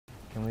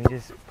Can we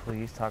just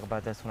please talk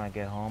about this when I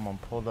get home? I'm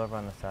pulled over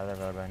on the side of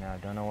the road right now. I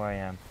don't know where I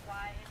am.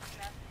 Why is he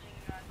messaging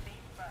you on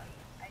Facebook?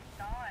 I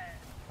saw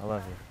it. I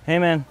love you. Hey,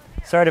 man.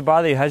 Sorry to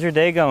bother you. How's your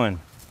day going?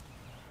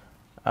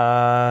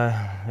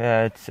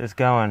 Yeah, it's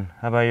going.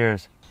 How about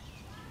yours?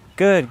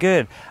 Good,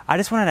 good. I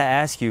just wanted to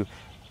ask you,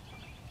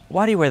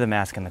 why do you wear the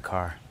mask in the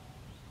car?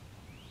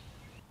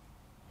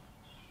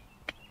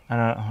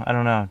 I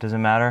don't know. Does it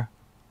matter?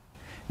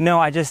 No,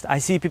 I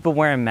see people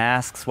wearing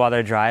masks while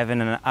they're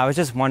driving, and I was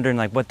just wondering,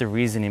 like, what the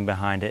reasoning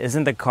behind it.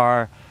 Isn't the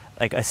car,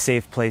 like, a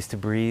safe place to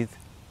breathe?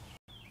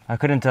 I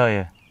couldn't tell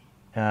you.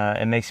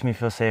 It makes me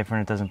feel safer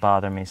and it doesn't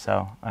bother me,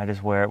 so I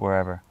just wear it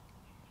wherever.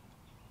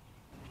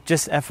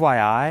 Just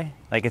FYI,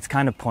 like, it's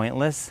kind of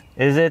pointless.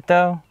 Is it,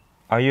 though?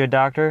 Are you a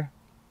doctor?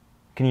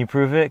 Can you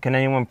prove it? Can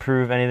anyone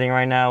prove anything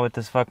right now with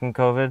this fucking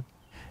COVID?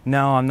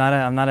 No, I'm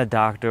not a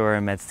doctor or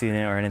a med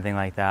student or anything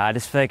like that. I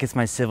just feel like it's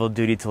my civil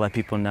duty to let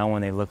people know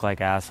when they look like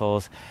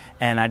assholes.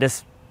 And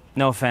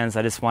no offense,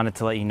 I just wanted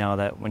to let you know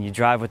that when you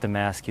drive with the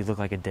mask, you look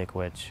like a dick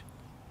witch.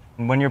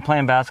 When you're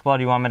playing basketball,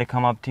 do you want me to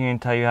come up to you and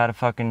tell you how to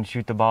fucking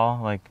shoot the ball?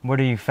 Like, what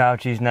are you,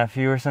 Fauci's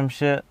nephew or some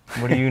shit?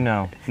 What do you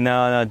know?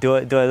 No, do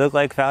I look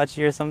like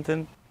Fauci or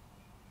something?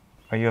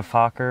 Are you a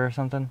Fokker or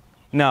something?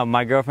 No,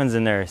 my girlfriend's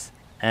a nurse.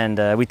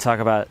 And we talk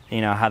about,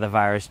 how the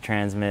virus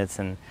transmits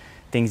and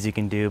things you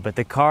can do. But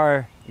the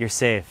car, you're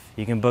safe.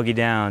 You can boogie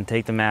down,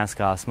 take the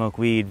mask off, smoke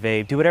weed,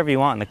 vape, do whatever you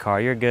want in the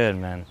car. You're good,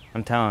 man.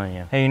 I'm telling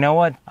you. Hey, you know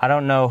what? I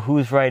don't know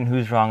who's right and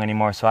who's wrong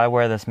anymore, so I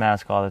wear this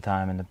mask all the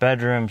time. In the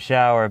bedroom,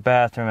 shower,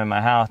 bathroom, in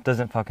my house.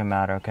 Doesn't fucking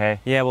matter, okay?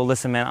 Yeah, well,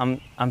 listen,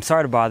 man, I'm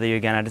sorry to bother you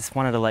again. I just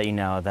wanted to let you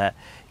know that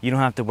you don't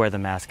have to wear the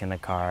mask in the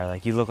car.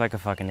 Like, you look like a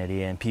fucking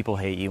idiot, and people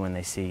hate you when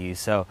they see you.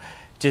 So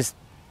just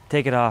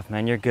take it off,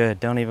 man. You're good.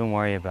 Don't even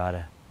worry about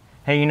it.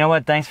 Hey, you know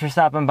what? Thanks for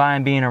stopping by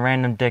and being a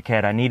random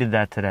dickhead. I needed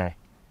that today.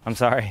 I'm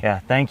sorry. Yeah,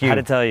 thank you. I had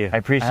to tell you. I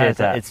appreciate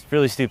that. It's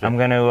really stupid. I'm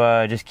going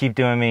to just keep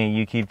doing me.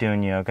 You keep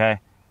doing you,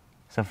 okay?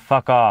 So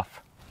fuck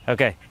off.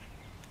 Okay.